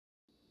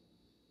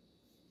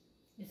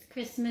It's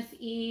Christmas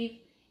Eve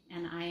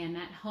and I am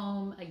at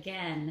home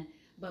again,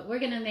 but we're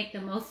gonna make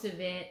the most of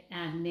it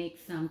and make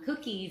some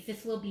cookies.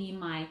 This will be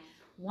my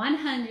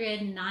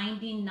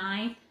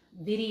 199th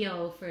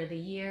video for the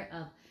year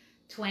of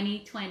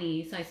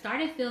 2020. So I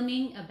started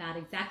filming about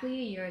exactly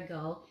a year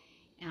ago,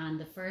 and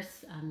the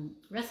first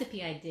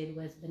recipe I did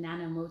was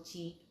banana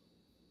mochi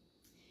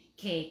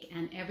cake,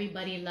 and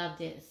everybody loved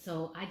it.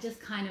 So I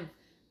just kind of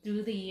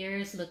through the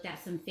years looked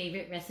at some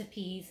favorite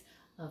recipes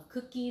of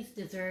cookies,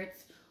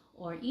 desserts,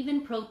 or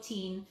even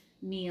protein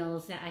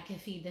meals that I could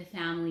feed the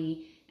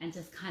family, and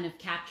just kind of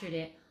captured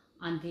it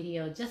on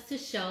video just to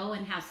show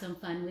and have some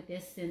fun with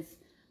this, since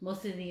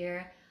most of the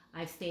year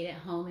I've stayed at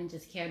home and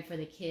just cared for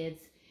the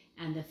kids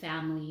and the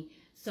family.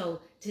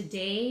 So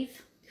today's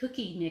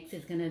cookie mix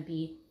is going to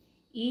be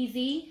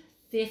easy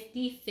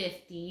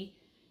 50-50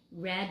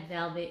 red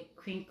velvet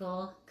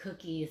crinkle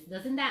cookies.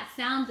 Doesn't that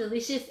sound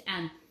delicious?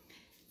 And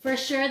for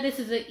sure this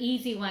is an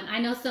easy one. I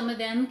know some of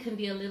them can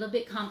be a little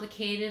bit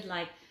complicated,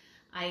 like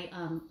I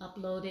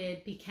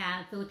uploaded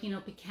Filipino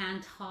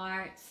pecan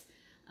tarts,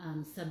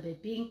 some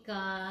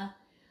bibingka,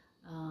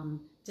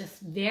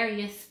 just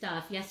various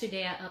stuff.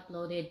 Yesterday I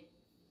uploaded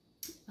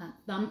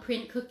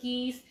thumbprint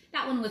cookies.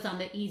 That one was on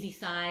the easy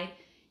side.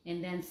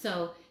 And then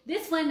so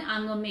this one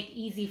I'm gonna make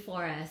easy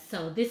for us.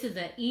 So this is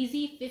an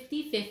easy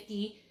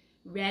 50-50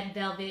 red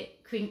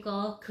velvet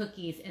crinkle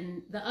cookies,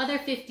 and the other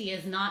 50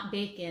 is not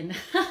bacon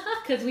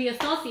because we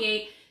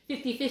associate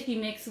 50-50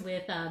 mix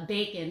with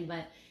bacon,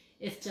 but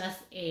it's just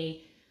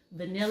a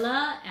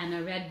vanilla and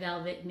a red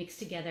velvet mixed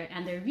together.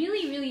 And they're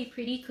really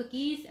pretty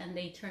cookies, and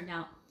they turned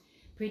out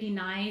pretty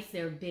nice.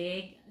 They're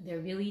big, they're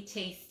really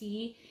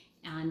tasty,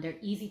 and they're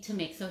easy to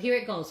make. So here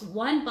it goes.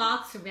 1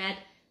 box red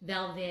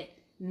velvet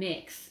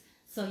mix.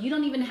 So you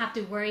don't even have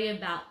to worry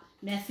about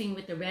messing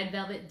with the red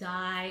velvet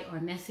dye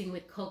or messing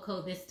with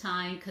cocoa this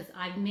time, because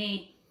I've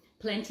made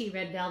plenty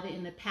red velvet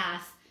in the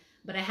past,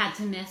 but I had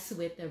to mess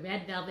with the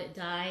red velvet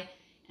dye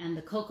and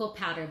the cocoa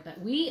powder. But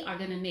we are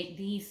going to make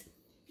these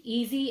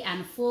easy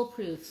and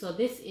foolproof. So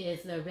this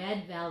is the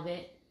red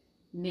velvet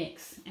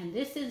mix, and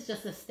this is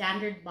just a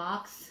standard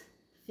box,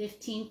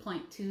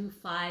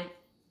 15.25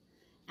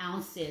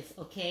 ounces.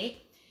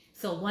 Okay,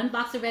 so 1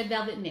 box of red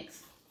velvet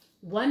mix,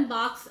 1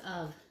 box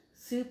of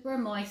super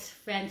moist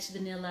French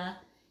vanilla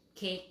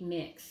cake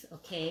mix.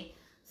 Okay,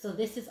 so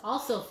this is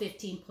also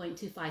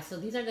 15.25. So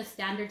these are the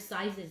standard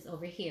sizes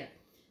over here.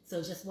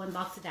 So just 1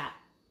 box of that.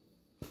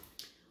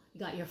 You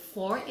got your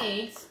 4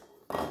 eggs.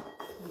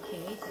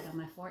 Okay, so I got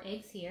my 4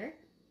 eggs here,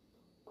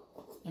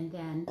 and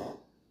then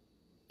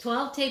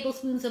 12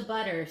 tablespoons of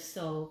butter.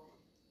 So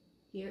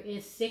here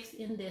is 6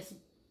 in this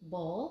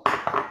bowl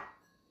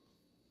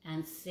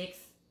and 6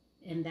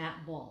 in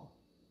that bowl.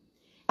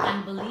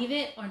 And believe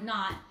it or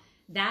not,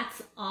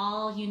 that's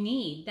all you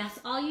need. That's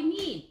all you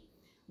need.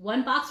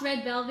 1 box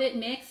red velvet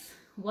mix,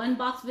 1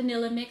 box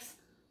vanilla mix,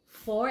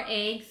 4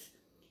 eggs,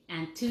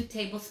 and 2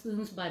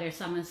 tablespoons butter.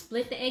 So I'm going to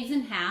split the eggs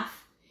in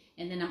half,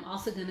 and then I'm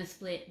also going to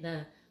split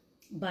the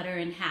butter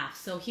in half.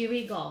 So here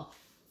we go.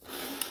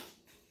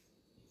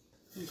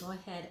 And go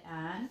ahead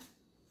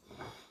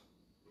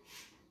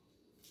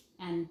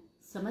and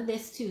some of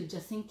this too,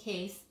 just in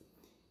case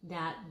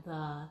that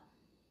the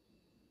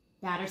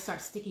batter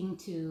starts sticking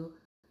to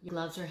your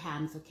gloves or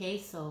hands. Okay,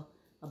 so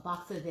a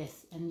box of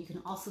this, and you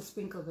can also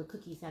sprinkle the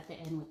cookies at the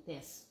end with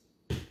this.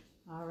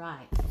 All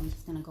right, so I'm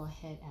just gonna go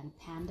ahead and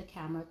pan the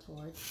camera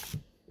towards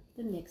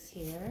the mix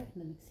here,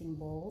 the mixing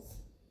bowls.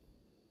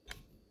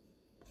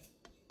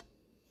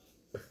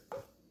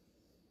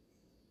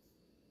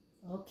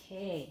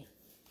 Okay,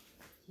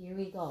 here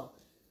we go.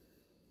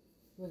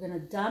 We're gonna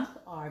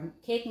dump our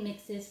cake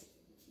mixes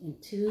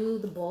into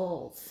the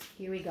bowls.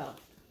 Here we go.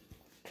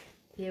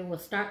 Here we'll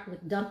start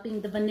with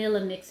dumping the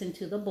vanilla mix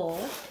into the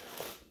bowl.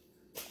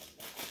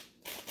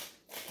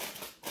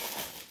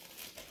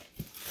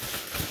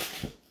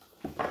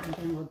 And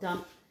then we'll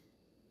dump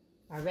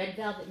our red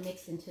velvet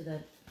mix into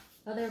the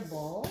other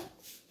bowl.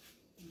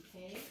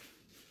 Okay.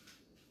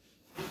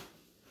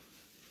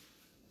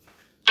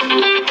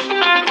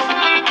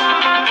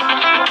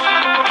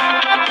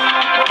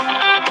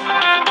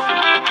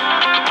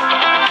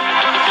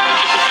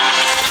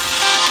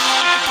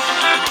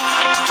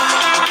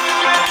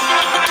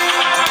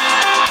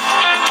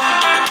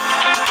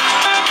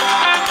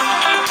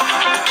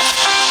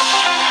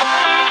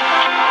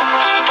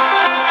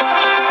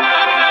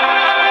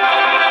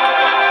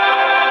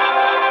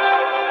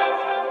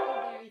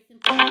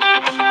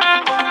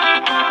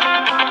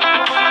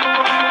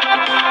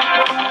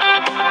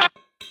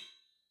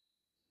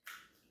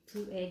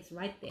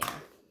 Right there.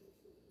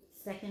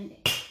 Second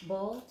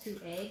bowl, 2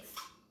 eggs.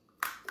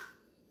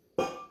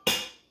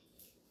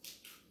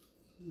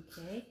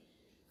 Okay.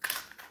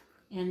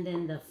 And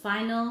then the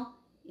final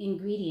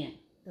ingredient,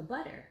 the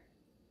butter.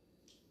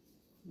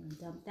 I'm going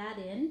to dump that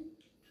in.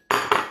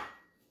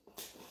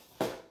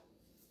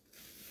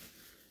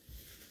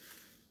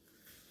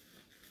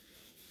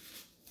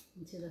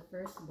 Into the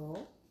first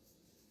bowl.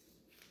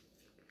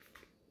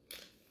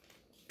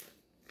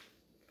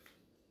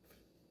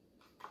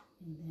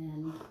 And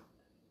then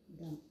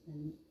dump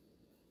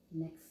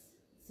next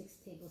 6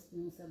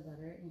 tablespoons of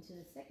butter into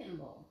the second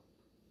bowl.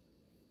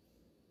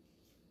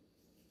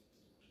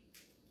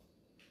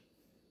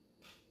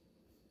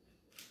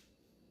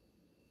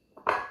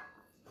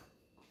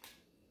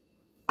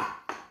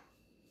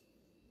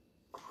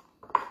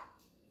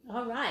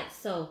 All right,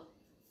 so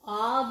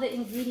all the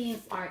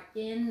ingredients are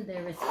in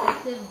their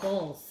respective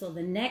bowls. So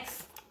the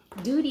next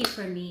duty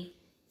for me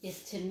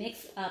is to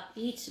mix up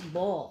each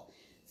bowl.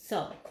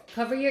 So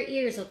cover your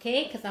ears,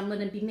 okay? Because I'm going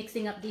to be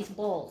mixing up these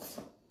bowls.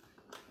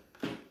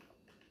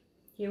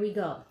 Here we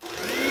go.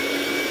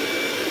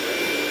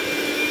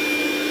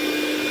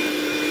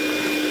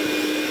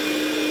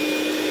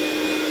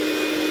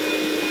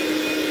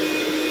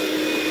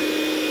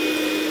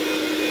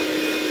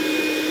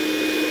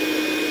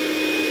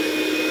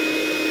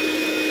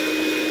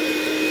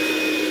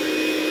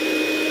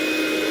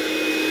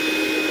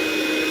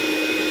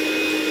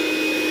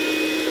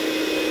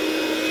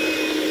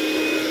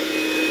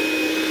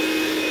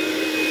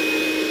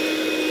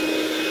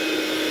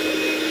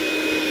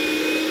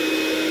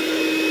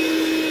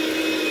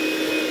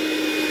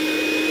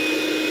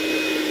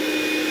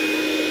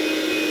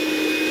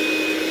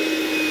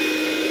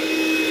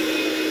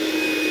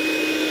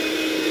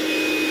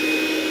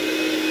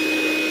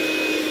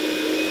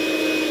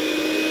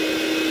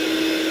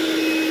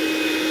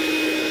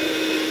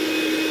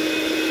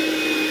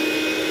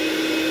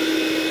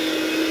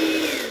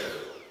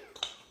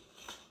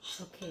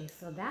 Okay,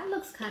 so that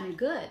looks kind of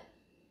good.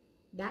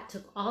 That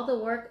took all the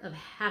work of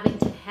having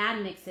to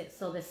hand mix it.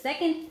 So the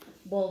second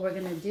bowl we're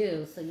gonna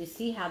do, so you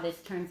see how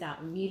this turns out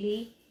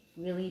really,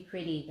 really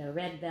pretty, the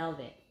red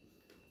velvet.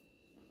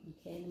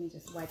 Okay, let me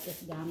just wipe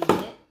this down a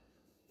bit.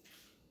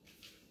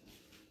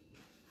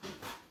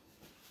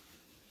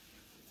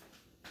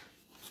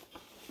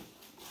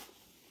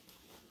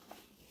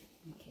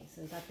 Okay,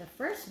 so we got the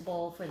first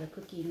bowl for the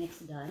cookie mix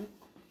done.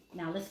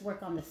 Now let's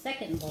work on the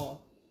second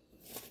bowl.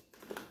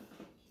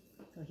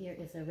 So here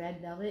is the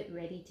red velvet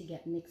ready to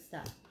get mixed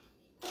up.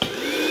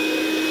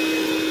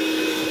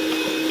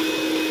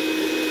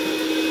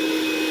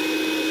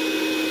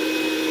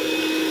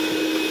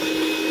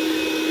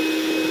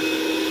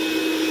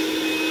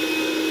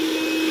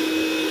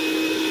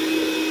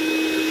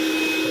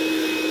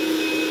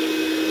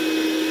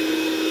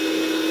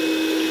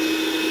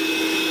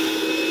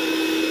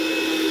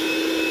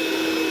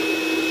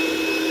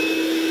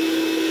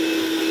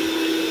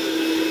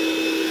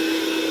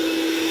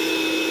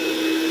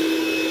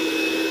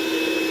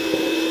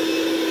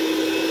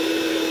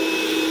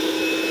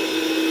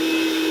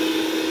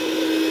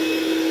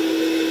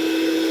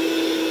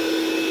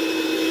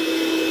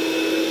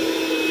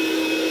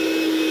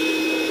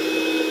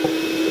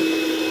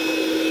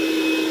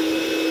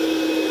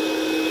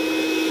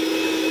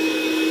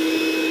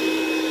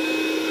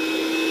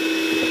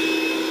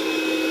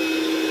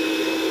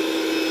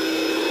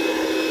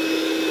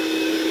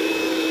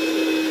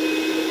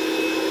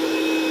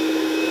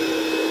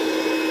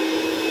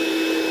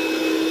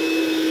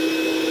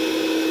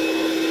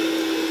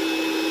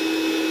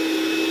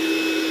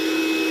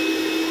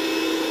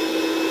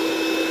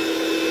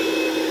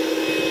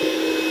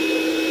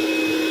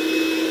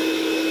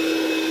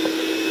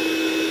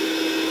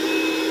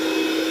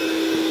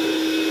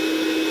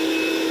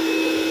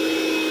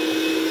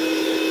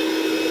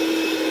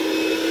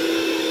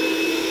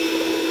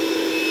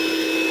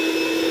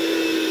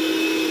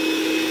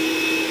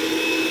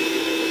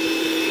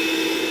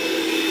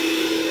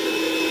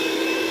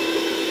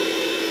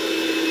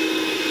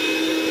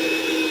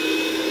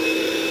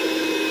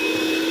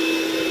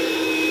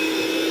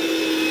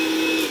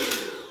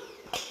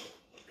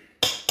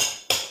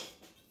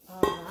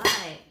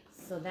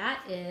 So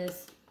that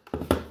is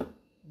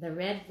the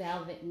red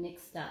velvet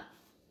mixed up.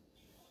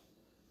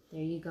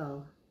 There you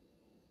go.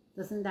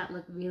 Doesn't that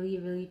look really,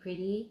 really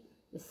pretty?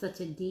 It's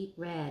such a deep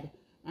red.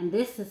 And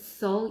this is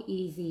so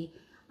easy.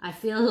 I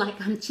feel like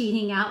I'm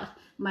cheating out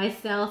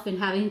myself and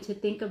having to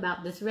think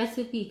about this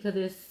recipe because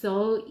it's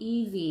so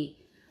easy.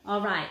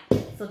 All right,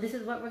 so this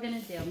is what we're gonna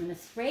do. I'm gonna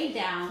spray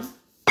down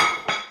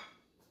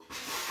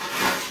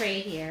my tray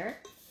here.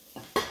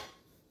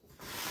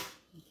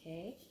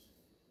 Okay.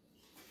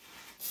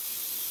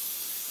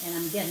 And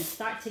I'm gonna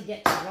start to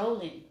get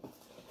rolling.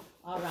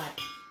 All right,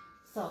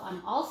 so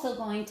I'm also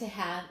going to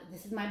have,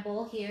 this is my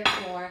bowl here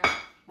for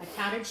my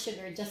powdered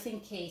sugar, just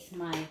in case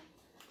my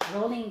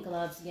rolling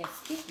gloves get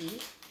sticky.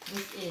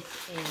 This is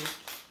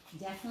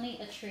definitely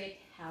a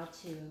trick how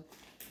to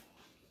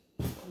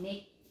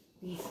make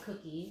these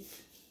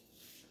cookies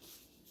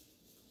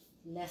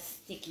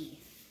less sticky.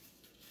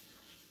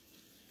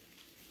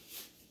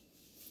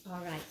 All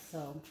right,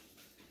 so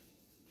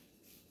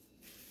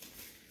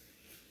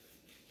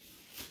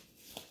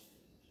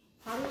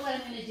probably what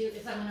I'm going to do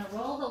is I'm going to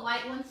roll the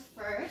white ones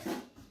first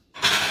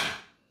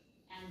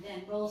and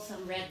then roll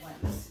some red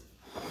ones.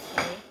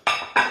 Okay.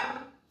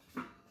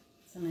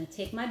 So I'm going to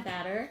take my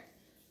batter.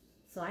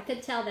 So I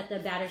could tell that the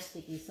batter's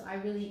sticky, so I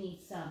really need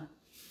some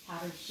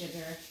powdered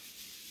sugar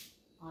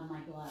on my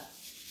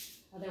gloves.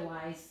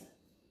 Otherwise,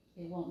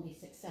 it won't be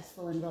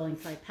successful in rolling.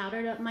 So I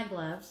powdered up my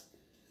gloves.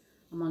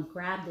 I'm going to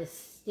grab this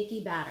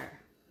sticky batter.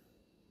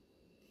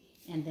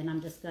 And then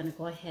I'm just going to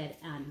go ahead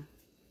and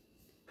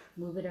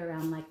move it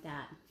around like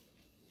that.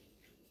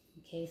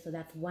 Okay, so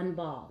that's one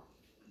ball.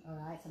 All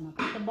right, so I'm going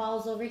to put the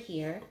balls over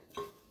here.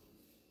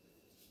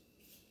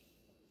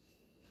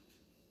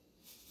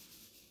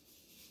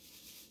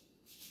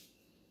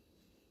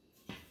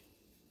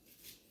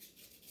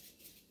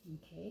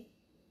 Okay,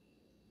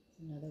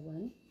 another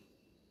one.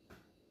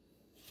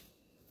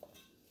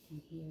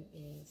 And here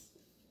is,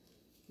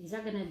 these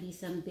are going to be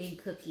some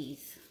big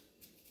cookies.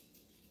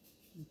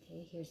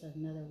 Okay, here's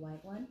another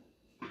white one.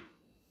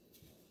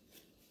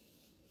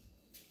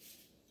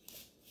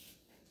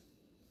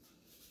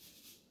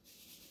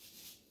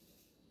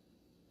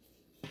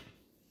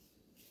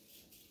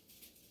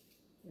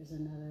 There's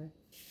another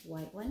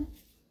white one.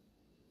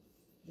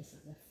 This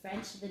is a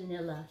French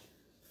vanilla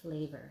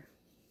flavor.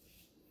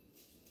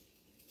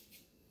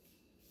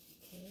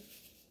 Okay,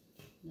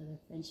 another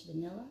French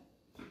vanilla.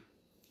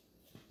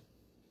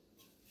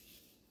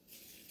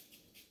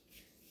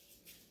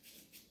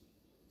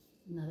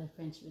 Another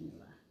French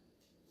vanilla.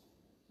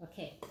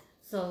 Okay,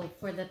 so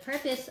for the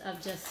purpose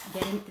of just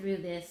getting through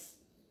this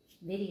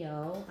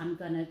video, I'm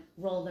gonna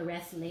roll the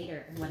rest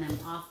later when I'm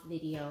off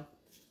video,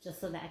 just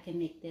so that I can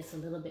make this a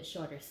little bit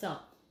shorter. So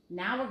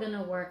now we're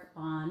gonna work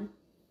on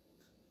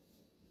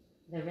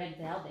the red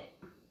velvet.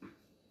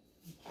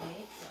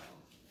 Okay,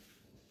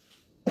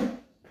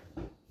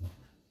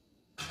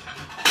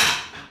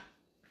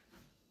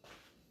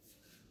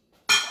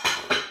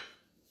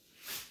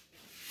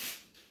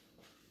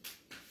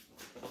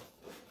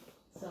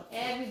 so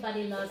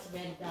everybody loves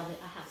red velvet.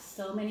 I have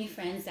so many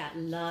friends that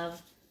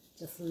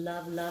just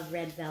love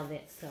red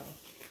velvet. So,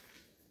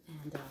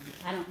 and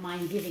I don't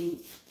mind giving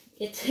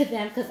it to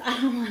them because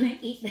I don't want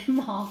to eat them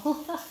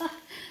all.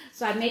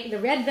 So I make the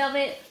red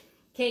velvet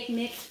cake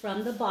mix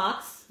from the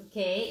box,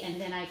 okay,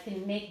 and then I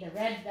can make the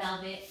red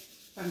velvet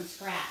from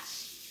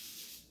scratch.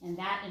 And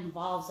that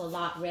involves a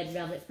lot, red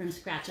velvet from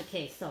scratch.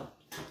 Okay, so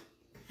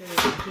here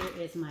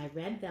is my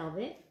red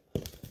velvet.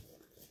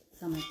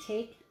 So I'm going to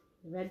take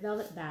the red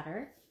velvet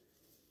batter,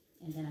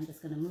 and then I'm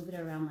just going to move it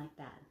around like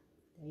that.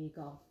 There you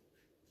go.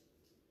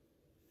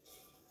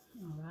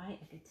 All right,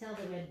 I can tell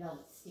the red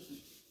velvet's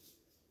sticky.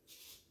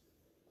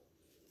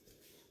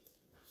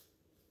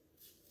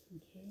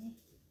 Okay,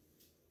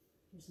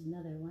 here's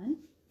another one.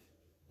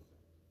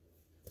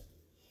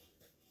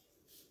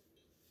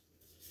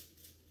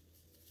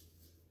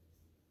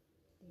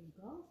 There you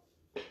go.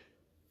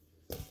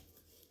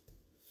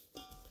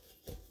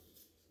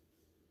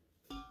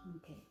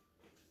 Okay.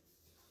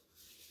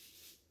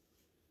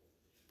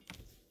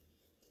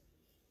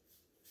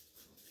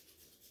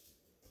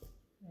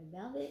 Red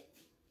velvet.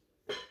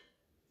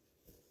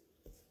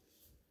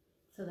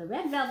 So the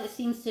red velvet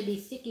seems to be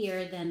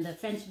stickier than the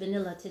French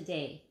vanilla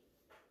today.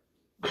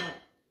 But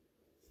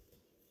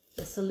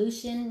the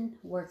solution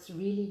works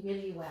really,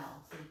 really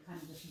well. So you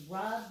kind of just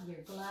rub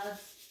your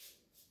gloves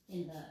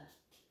in the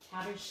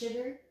powdered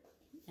sugar,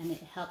 and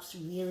it helps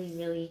really,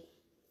 really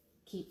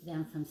keep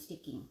them from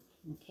sticking.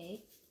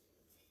 Okay?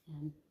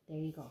 And there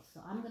you go.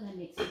 So I'm going to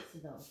make 6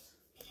 of those.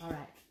 All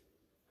right.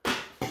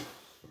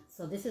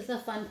 So this is the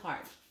fun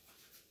part.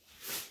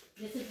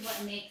 This is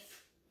what makes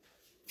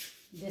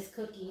this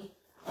cookie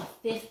a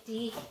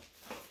 50-50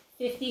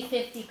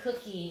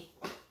 cookie.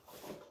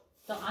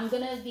 So I'm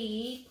going to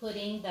be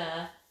putting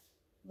the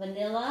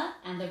vanilla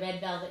and the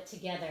red velvet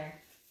together.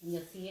 And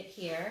you'll see it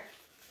here.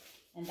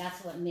 And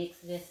that's what makes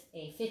this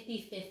a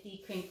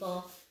 50-50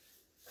 crinkle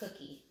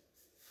cookie.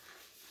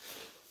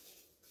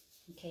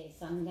 Okay,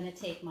 so I'm going to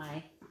take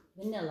my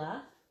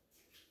vanilla.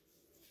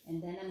 And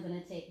then I'm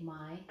going to take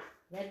my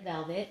red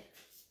velvet.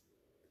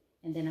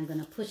 And then I'm going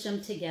to push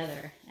them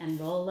together and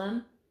roll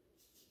them.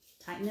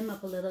 Tighten them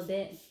up a little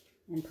bit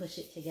and push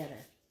it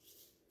together.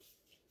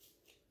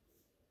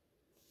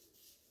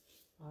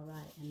 All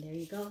right, and there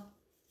you go.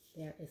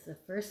 There is the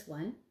first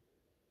one.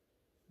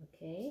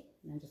 Okay,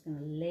 and I'm just going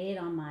to lay it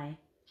on my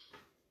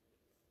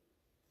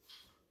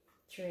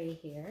tray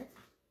here.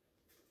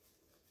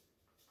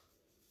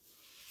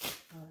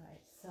 All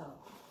right, so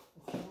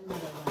let's get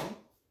another one.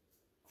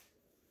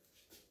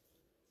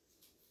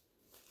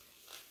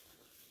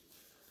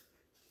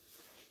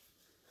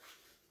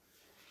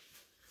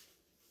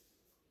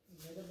 A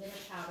little bit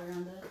of powder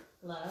on the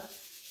gloves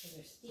because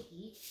they're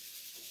sticky.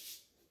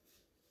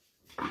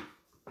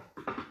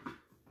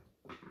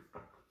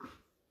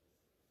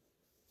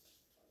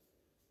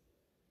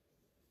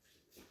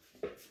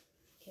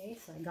 Okay,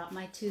 so I got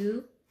my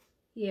 2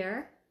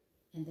 here,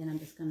 and then I'm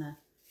just gonna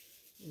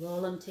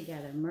roll them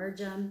together, merge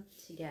them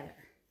together.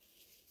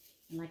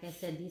 And like I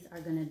said, these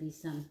are gonna be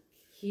some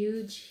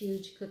huge,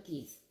 huge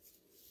cookies.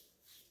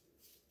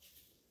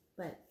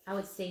 But I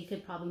would say you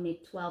could probably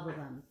make 12 of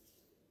them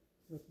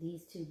with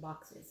these 2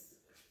 boxes.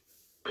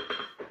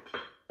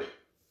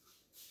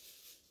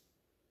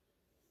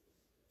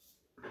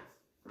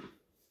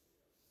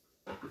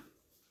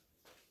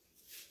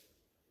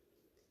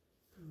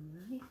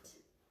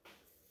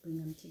 Bring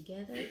them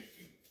together,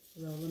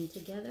 roll them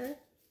together.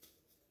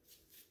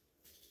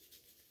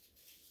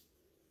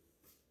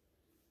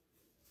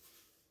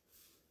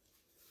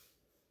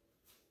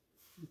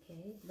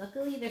 Okay,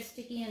 luckily they're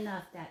sticky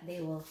enough that they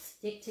will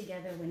stick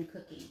together when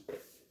cooking.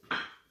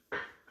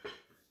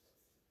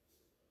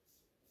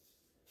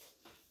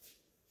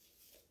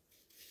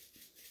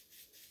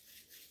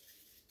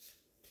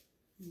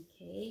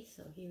 Okay,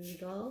 so here we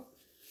go.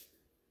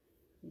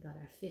 We got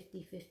our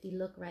 50-50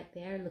 look right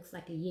there. Looks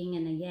like a yin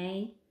and a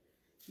yang.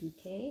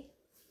 Okay.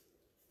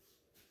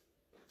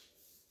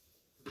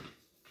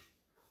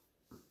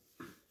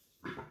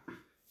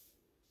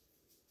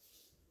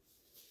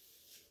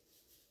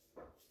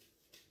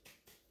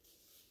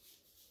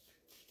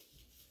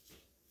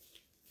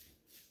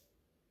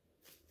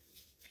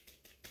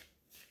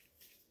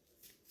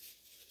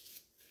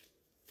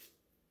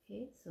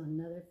 Okay, so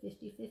another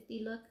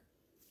 50-50 look.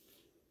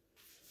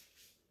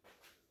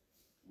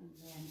 And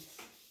then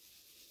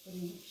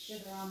putting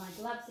sugar on my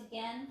gloves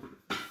again.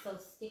 It's so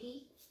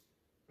sticky.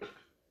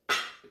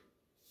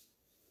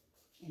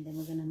 And then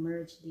we're going to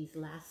merge these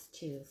last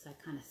two. So I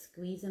kind of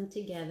squeeze them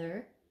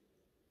together.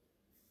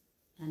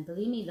 And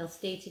believe me, they'll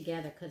stay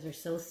together because they're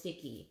so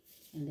sticky.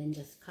 And then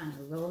just kind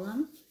of roll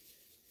them.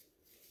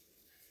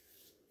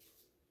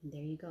 And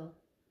there you go.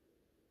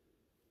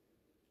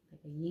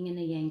 Like a yin and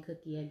a yang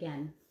cookie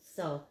again.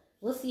 So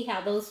we'll see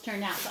how those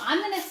turn out. So I'm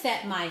going to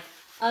set my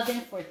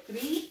oven for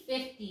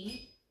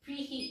 350,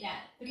 preheat that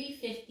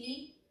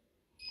 350,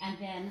 and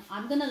then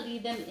I'm going to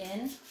leave them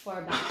in for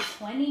about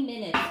 20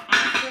 minutes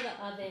after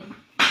the oven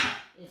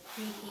is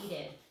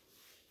preheated.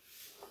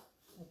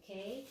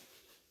 Okay?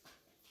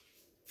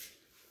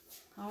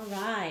 All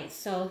right,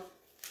 so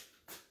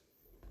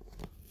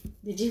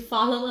did you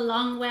follow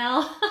along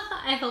well?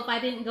 I hope I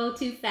didn't go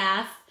too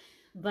fast,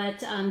 but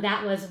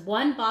that was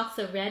 1 box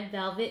of red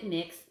velvet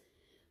mix,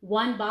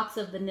 1 box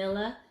of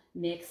vanilla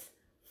mix,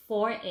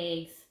 4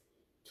 eggs,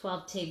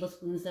 12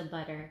 tablespoons of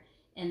butter,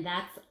 and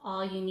that's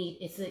all you need.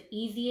 It's the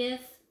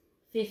easiest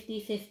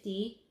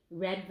 50-50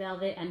 red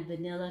velvet and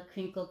vanilla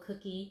crinkle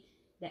cookie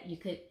that you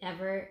could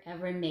ever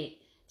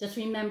make. Just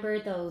remember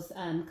those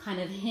kind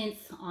of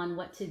hints on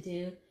what to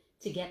do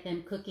to get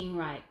them cooking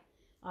right.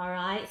 All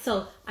right,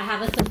 so I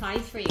have a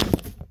surprise for you.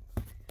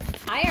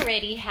 I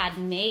already had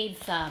made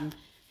some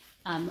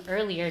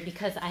earlier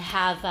because I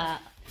have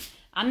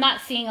I'm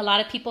not seeing a lot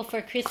of people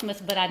for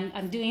Christmas, but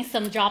I'm doing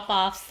some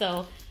drop-offs.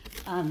 So,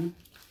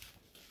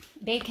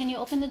 babe, can you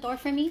open the door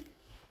for me?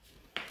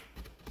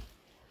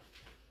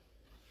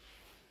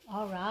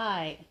 All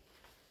right.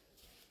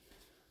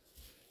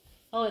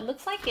 Oh, it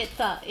looks like it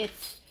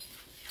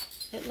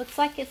looks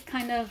like it's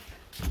kind of,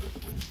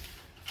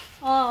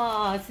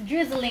 oh, it's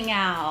drizzling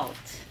out.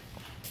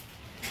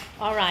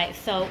 All right,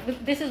 so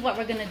this is what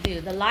we're gonna do.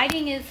 The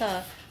lighting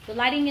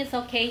is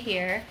okay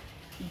here.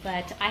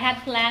 But I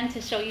had planned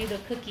to show you the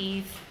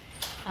cookies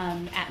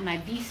at my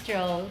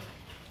bistro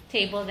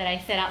table that I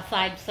set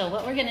outside. So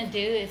what we're going to do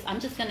is I'm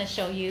just going to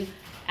show you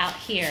out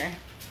here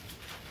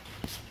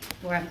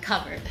where I'm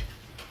covered.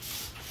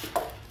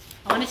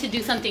 I wanted to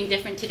do something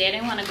different today. I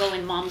didn't want to go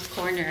in Mom's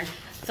corner.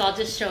 So I'll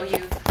just show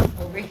you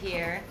over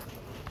here,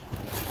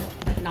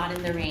 but not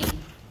in the rain.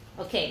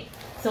 Okay,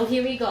 so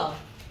here we go.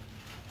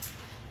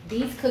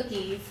 These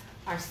cookies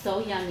are so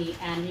yummy,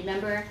 and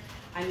remember,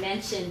 I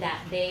mentioned that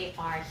they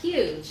are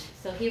huge.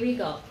 So here we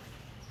go.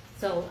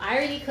 So I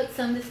already cooked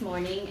some this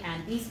morning,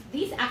 and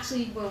these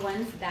actually were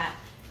ones that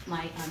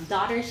my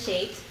daughter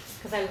shaped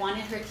because I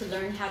wanted her to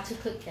learn how to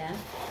cook them.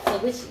 So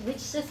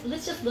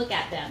let's just look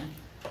at them.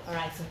 All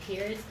right, so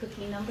here is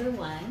cookie number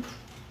 1.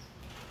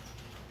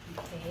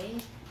 Okay,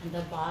 and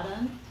the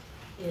bottom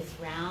is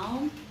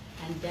round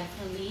and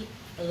definitely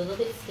a little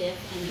bit stiff.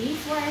 And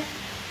these were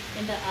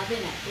in the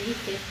oven at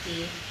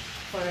 350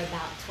 for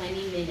about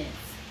 20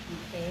 minutes.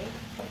 Okay,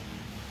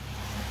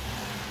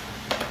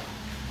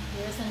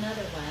 here's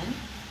another one.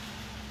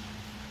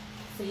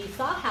 So you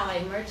saw how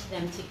I merged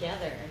them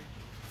together.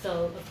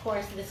 So of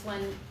course this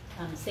one,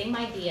 same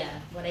idea,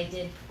 what I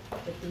did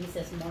with these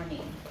this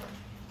morning.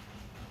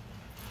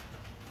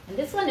 And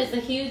this one is a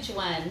huge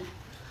one.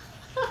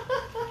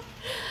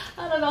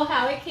 I don't know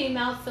how it came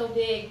out so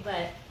big,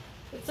 but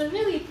it's a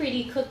really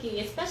pretty cookie,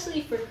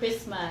 especially for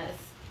Christmas.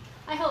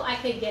 I hope I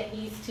could get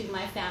these to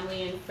my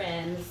family and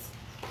friends.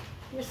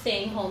 We're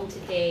staying home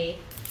today.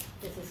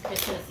 This is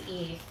Christmas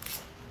Eve.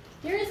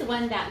 Here is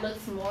one that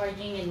looks more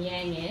yin and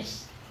yang-ish.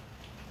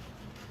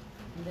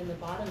 And then the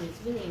bottom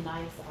is really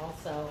nice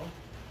also.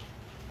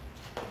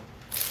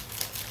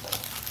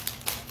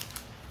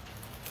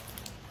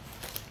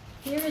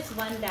 Here is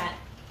one that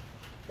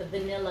the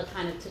vanilla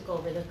kind of took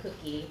over the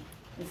cookie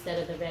instead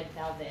of the red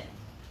velvet.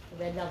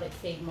 The red velvet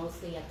stayed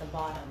mostly at the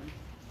bottom.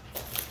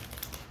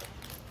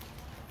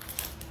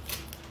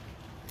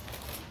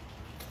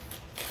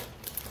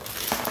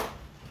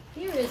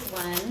 Here is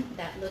one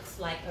that looks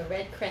like a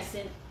red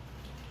crescent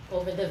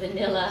over the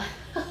vanilla.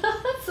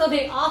 So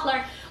they all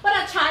are. What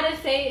I try to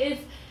say is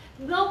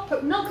no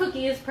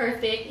cookie is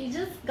perfect. You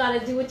just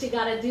gotta do what you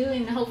gotta do,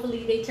 and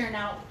hopefully they turn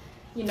out,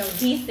 you know,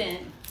 decent.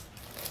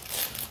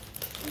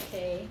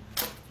 Okay,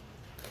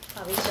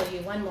 probably show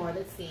you one more.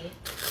 Let's see.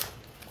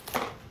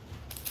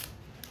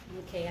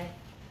 Okay,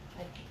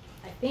 I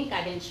I think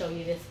I didn't show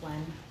you this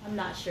one. I'm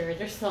not sure.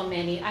 There's so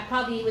many. I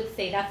probably would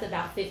say that's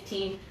about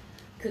 15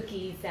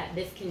 cookies that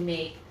this can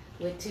make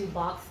with 2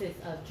 boxes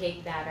of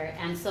cake batter.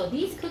 And so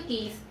these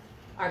cookies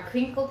are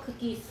crinkle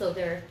cookies, so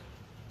they're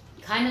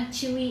kind of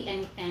chewy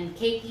and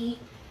cakey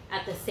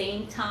at the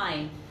same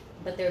time,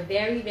 but they're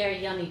very, very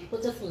yummy.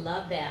 People just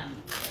love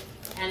them.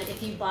 And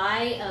if you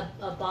buy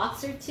a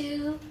box or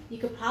two, you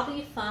could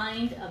probably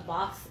find a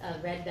box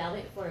of red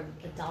velvet for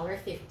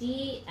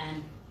 $1.50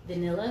 and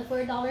vanilla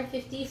for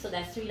 $1.50. So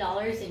that's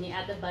 $3, and you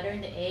add the butter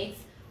and the eggs.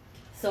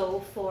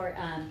 So for,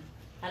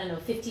 I don't know,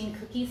 15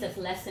 cookies, that's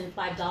less than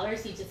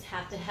 $5. You just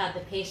have to have the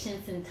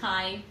patience and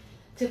time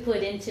to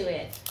put into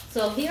it.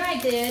 So here I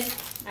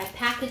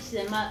packaged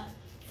them up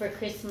for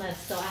Christmas.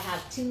 So I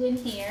have 2 in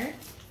here.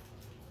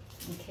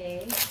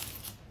 Okay.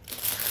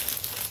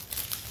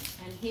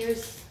 And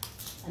here's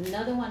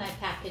another one I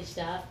packaged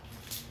up.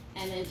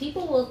 And then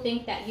people will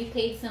think that you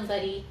paid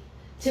somebody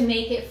to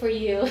make it for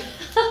you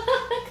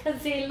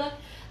because they look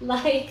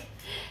like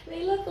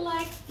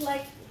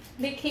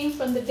they came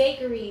from the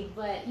bakery.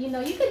 But you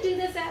know, you could do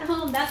this at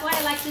home. That's why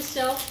I like to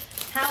show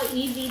how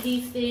easy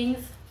these things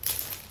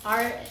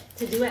are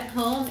to do at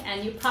home,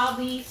 and you're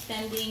probably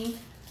spending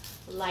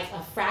like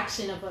a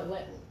fraction of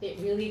what it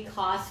really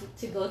costs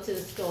to go to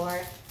the store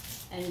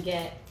and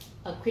get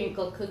a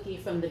crinkle cookie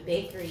from the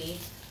bakery.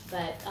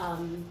 But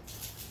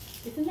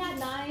isn't that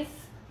nice?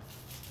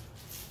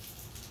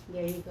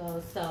 There you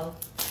go. So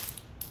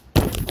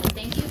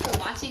thank you for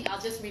watching. I'll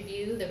just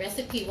review the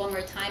recipe one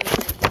more time and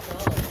let you go.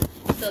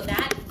 So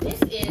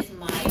this is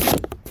my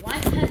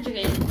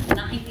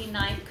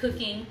 199th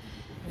cooking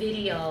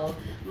video.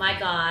 My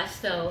gosh.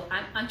 So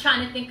I'm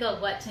trying to think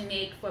of what to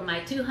make for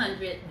my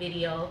 200th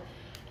video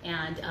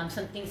and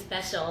something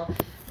special.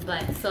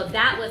 But so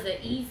that was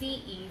an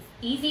easy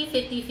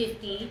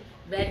 50-50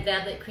 red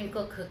velvet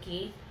crinkle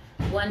cookie,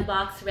 1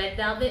 box red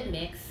velvet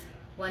mix,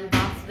 1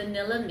 box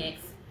vanilla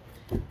mix,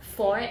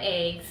 4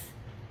 eggs,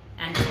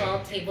 and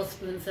 12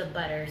 tablespoons of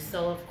butter.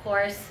 So of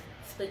course,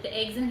 split the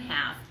eggs in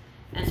half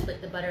and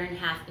split the butter in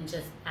half and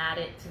just add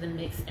it to the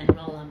mix and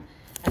roll them.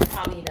 That's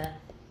probably the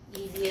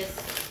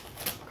easiest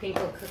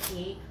crinkle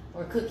cookie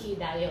or cookie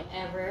that you'll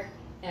ever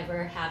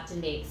have to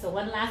make. So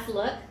one last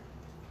look.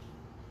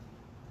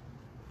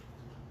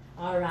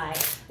 All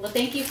right. Well,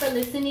 thank you for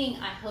listening.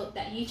 I hope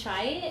that you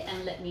try it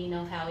and let me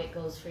know how it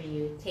goes for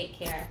you. Take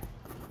care.